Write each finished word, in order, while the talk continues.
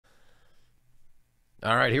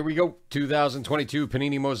All right, here we go. 2022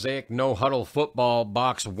 Panini Mosaic No Huddle Football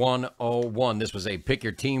Box 101. This was a pick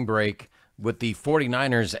your team break with the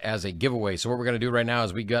 49ers as a giveaway. So what we're going to do right now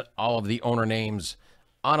is we got all of the owner names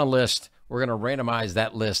on a list. We're going to randomize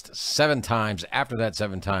that list 7 times. After that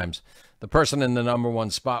 7 times, the person in the number 1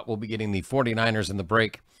 spot will be getting the 49ers in the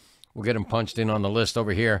break. We'll get them punched in on the list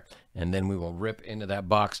over here, and then we will rip into that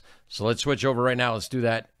box. So let's switch over right now. Let's do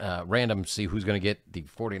that random, see who's going to get the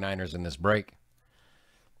 49ers in this break.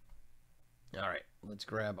 All right, let's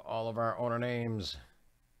grab all of our owner names.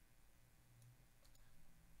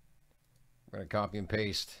 We're going to copy and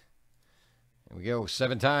paste. Here we go.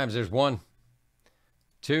 7 times. There's 1,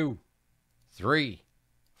 2, 3,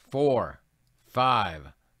 4, 5,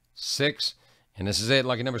 6. And this is it.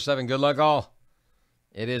 Lucky number 7. Good luck, all.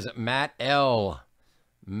 It is Matt L.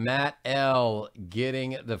 Matt L.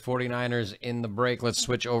 getting the 49ers in the break. Let's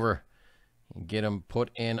switch over and get them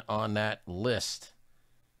put in on that list.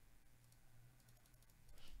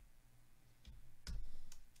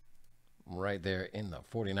 Right there in the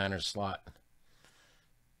 49ers slot.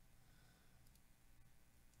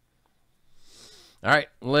 All right,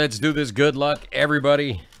 let's do this. Good luck,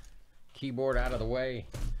 everybody. Keyboard out of the way.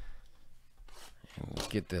 And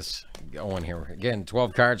get this going here. Again,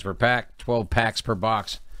 12 cards per pack, 12 packs per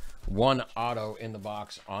box. 1 auto in the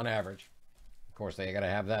box on average. Of course, they got to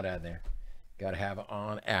have that out there. Got to have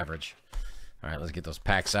on average. All right, let's get those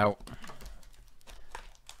packs out.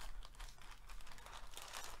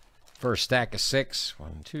 First stack of 6.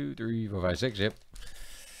 1, 2, 3, 4, 5, 6. Yep.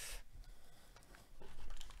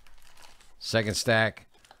 Second stack.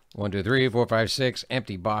 1, 2, 3, 4, 5, 6.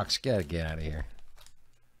 Empty box. Get out of here.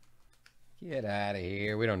 Get out of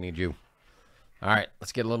here. We don't need you. All right.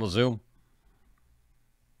 Let's get a little zoom.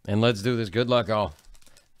 And let's do this. Good luck, all.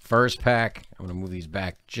 First pack. I'm going to move these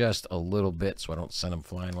back just a little bit so I don't send them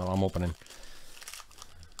flying while I'm opening.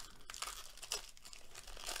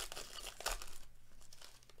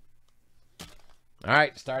 All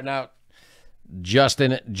right, starting out,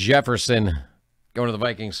 Justin Jefferson going to the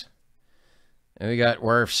Vikings. And we got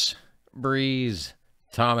Wirfs, Breeze,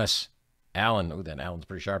 Thomas, Allen. Oh, that Allen's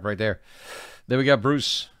pretty sharp right there. Then we got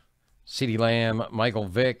Bruce, CeeDee Lamb, Michael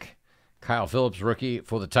Vick, Kyle Phillips, rookie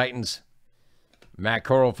for the Titans, Matt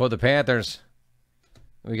Corral for the Panthers.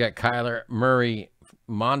 We got Kyler Murray,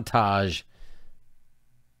 montage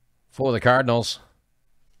for the Cardinals.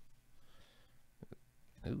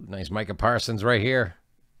 Ooh, nice Micah Parsons right here.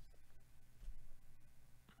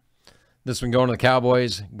 This one going to the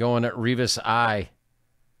Cowboys, going at Revis I.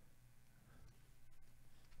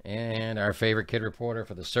 And our favorite kid reporter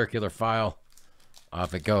for the circular file.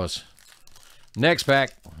 Off it goes. Next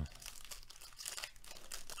pack.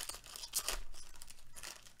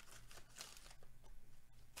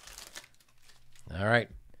 All right.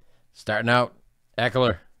 Starting out,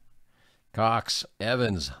 Eckler. Cox,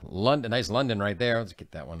 Evans, London. Nice London right there. Let's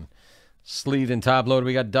get that one. Sleeved and top loaded.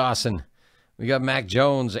 We got Dawson. We got Mac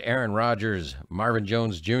Jones, Aaron Rodgers, Marvin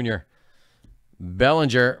Jones Jr.,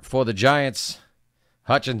 Bellinger for the Giants,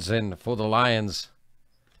 Hutchinson for the Lions,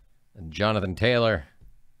 and Jonathan Taylor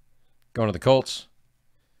going to the Colts,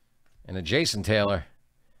 and a Jason Taylor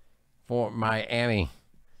for Miami.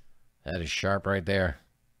 That is sharp right there.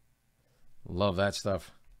 Love that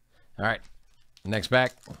stuff. All right, next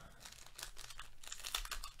pack.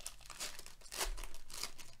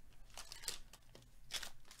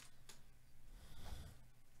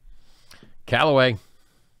 Callaway.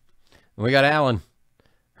 We got Allen,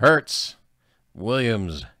 Hurts,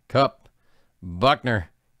 Williams, Cup, Buckner,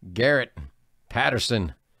 Garrett,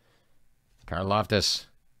 Patterson, Karlaftis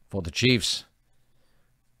for the Chiefs,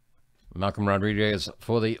 Malcolm Rodriguez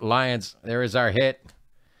for the Lions. There is our hit.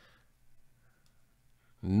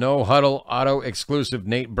 No Huddle auto exclusive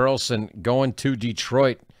Nate Burleson going to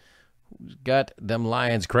Detroit. Who's got them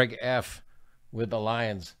Lions? Craig F. with the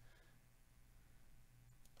Lions.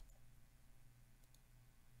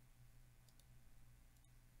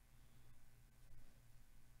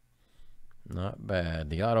 Not bad.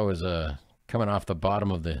 The auto is coming off the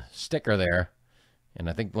bottom of the sticker there. And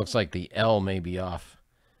I think looks like the L may be off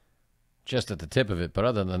just at the tip of it. But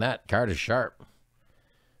other than that, card is sharp.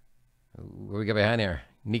 What do we got behind there?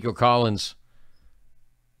 Nico Collins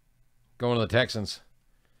going to the Texans.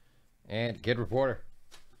 And kid reporter.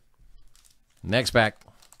 Next pack.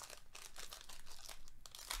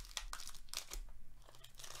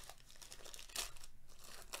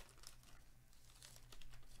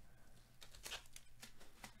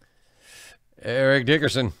 Eric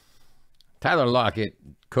Dickerson, Tyler Lockett,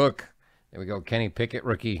 Cook. There we go. Kenny Pickett,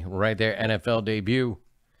 rookie, right there. NFL debut.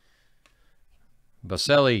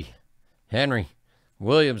 Baselli, Henry,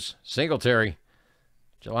 Williams, Singletary,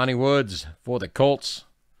 Jelani Woods for the Colts.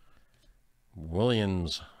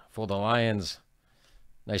 Williams for the Lions.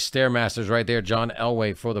 Nice Stairmasters right there. John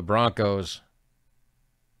Elway for the Broncos.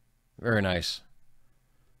 Very nice.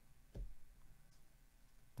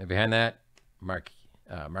 And behind that,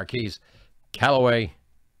 Marquise Callaway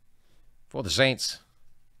for the Saints.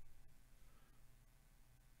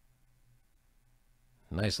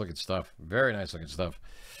 Nice looking stuff. Very nice looking stuff.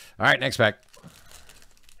 All right, next pack.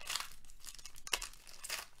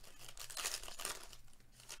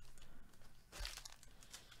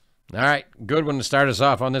 All right, good one to start us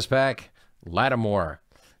off on this pack. Lattimore,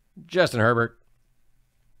 Justin Herbert.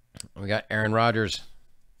 We got Aaron Rodgers.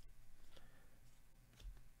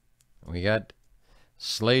 We got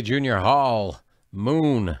Slay Jr. Hall,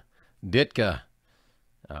 Moon, Ditka,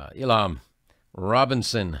 Elam,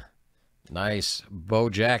 Robinson. Nice. Bo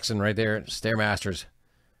Jackson right there. Stairmasters.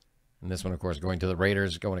 And this one, of course, going to the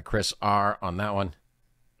Raiders. Going to Chris R. on that one.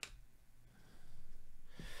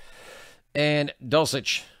 And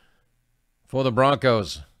Dulcich for the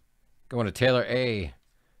Broncos. Going to Taylor A.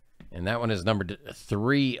 And that one is numbered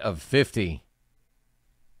 3 of 50.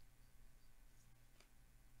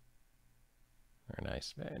 Very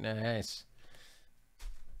nice. Very nice.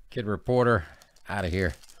 Kid Reporter out of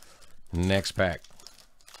here. Next pack.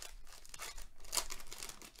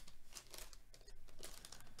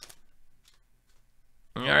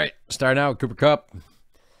 All right, starting out with Cooper Kupp,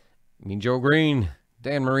 Mean Joe Green,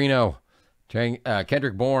 Dan Marino,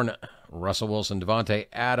 Kendrick Bourne, Russell Wilson, Devontae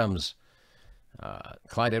Adams,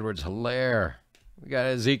 Clyde Edwards-Helaire. We got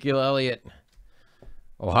Ezekiel Elliott,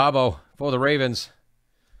 Ohabo for the Ravens,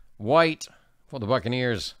 White for the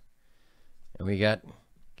Buccaneers, and we got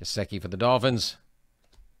Gesicki for the Dolphins.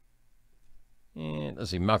 And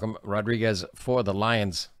let's see, Malcolm Rodriguez for the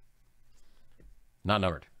Lions. Not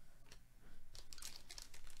numbered.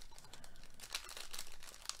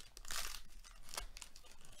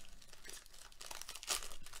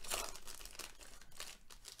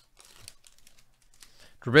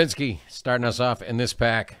 Trubinsky starting us off in this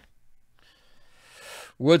pack.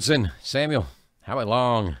 Woodson, Samuel, Howie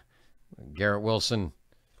Long, Garrett Wilson,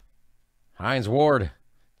 Hines Ward,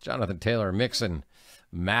 Jonathan Taylor, Mixon,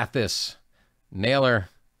 Mathis, Naylor,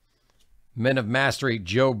 Men of Mastery,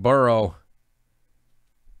 Joe Burrow.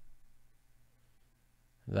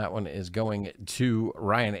 That one is going to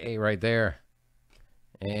Ryan A. right there.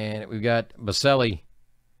 And we've got Baselli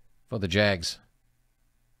for the Jags.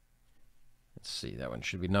 Let's see, that one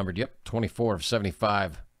should be numbered. Yep, 24 of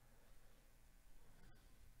 75.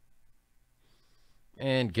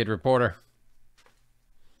 And Kid Reporter.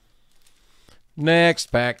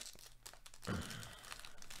 Next pack.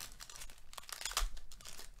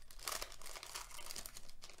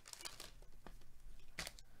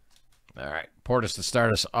 All right, Portis to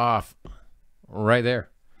start us off right there.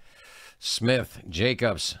 Smith,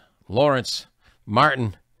 Jacobs, Lawrence,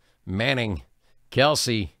 Martin, Manning,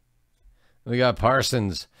 Kelsey. We got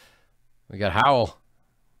Parsons. We got Howell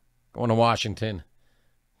going to Washington.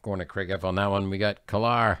 Going to Craig F on that one. We got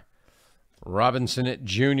Kalar. Robinson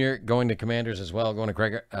Jr. going to Commanders as well. Going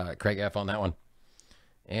to Craig F on that one.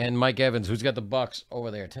 And Mike Evans, who's got the Bucks over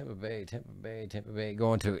there. Tampa Bay, Tampa Bay, Tampa Bay.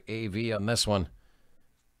 Going to AV on this one.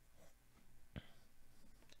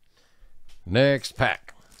 Next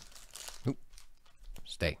pack. Oop.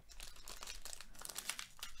 Stay.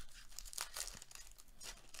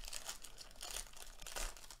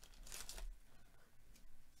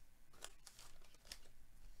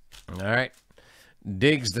 All right.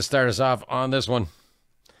 Diggs to start us off on this one.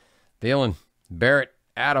 Thielen, Barrett,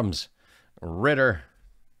 Adams, Ritter.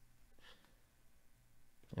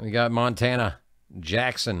 And we got Montana,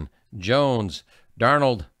 Jackson, Jones,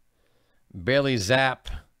 Darnold, Bailey Zapp.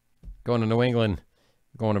 Going to New England.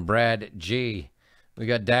 Going to Brad G. We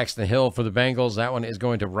got Daxton Hill for the Bengals. That one is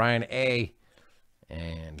going to Ryan A.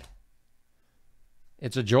 And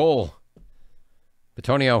it's a Joel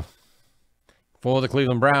Bitonio for the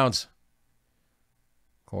Cleveland Browns.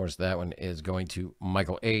 Of course, that one is going to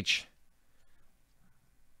Michael H.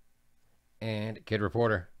 And Kid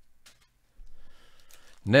Reporter.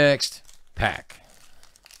 Next pack.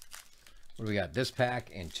 What do we got? This pack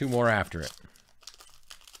and 2 more after it.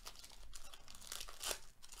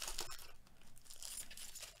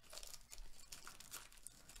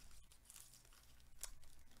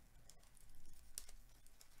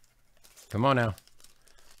 Come on now.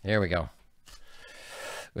 There we go.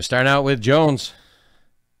 We're starting out with Jones,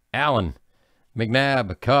 Allen,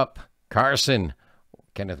 McNabb, Kupp, Carson,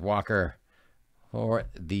 Kenneth Walker for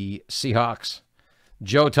the Seahawks,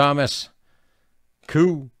 Joe Thomas,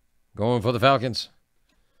 Koo going for the Falcons,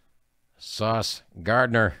 Sauce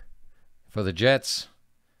Gardner for the Jets,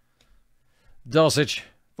 Dulcich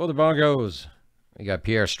for the Broncos. We got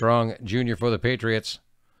Pierre Strong Jr. for the Patriots.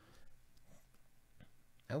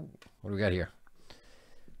 Oh, what do we got here?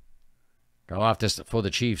 Karlaftis for the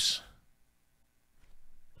Chiefs.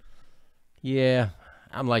 Yeah,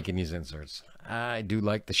 I'm liking these inserts. I do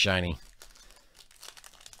like the shiny.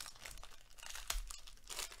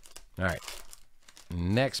 All right.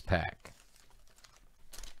 Next pack.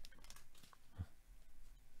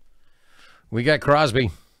 We got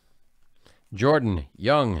Crosby, Jordan,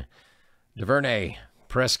 Young, DuVernay,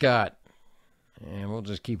 Prescott. And we'll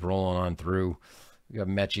just keep rolling on through. We got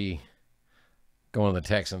Mechie going to the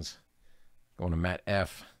Texans. Going to Matt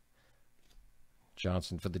F.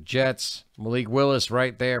 Johnson for the Jets. Malik Willis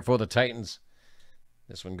right there for the Titans.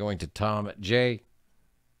 This one going to Tom J.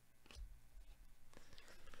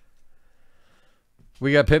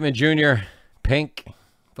 We got Pittman Jr. Pink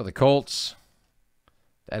for the Colts.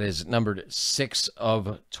 That is numbered 6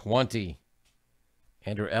 of 20.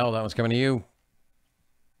 Andrew L., that one's coming to you.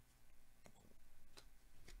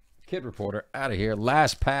 Kid Reporter out of here.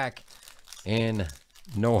 Last pack in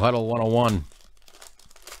No Huddle 101.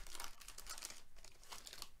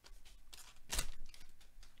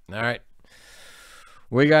 All right.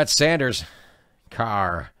 We got Sanders,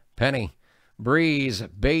 Carr, Penny, Breeze,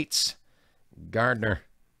 Bates, Gardner,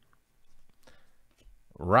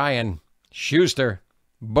 Ryan, Schuster,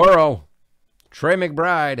 Burrow, Trey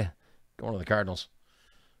McBride, going to the Cardinals.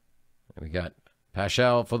 And we got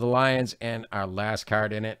Paschal for the Lions, and our last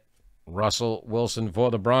card in it, Russell Wilson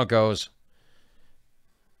for the Broncos.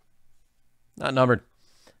 Not numbered.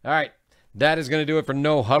 All right. That is going to do it for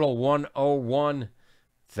No Huddle 101.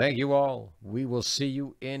 Thank you all. We will see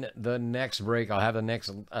you in the next break. I'll have the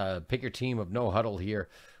next pick your team of No Huddle here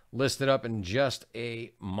listed up in just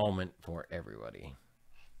a moment for everybody.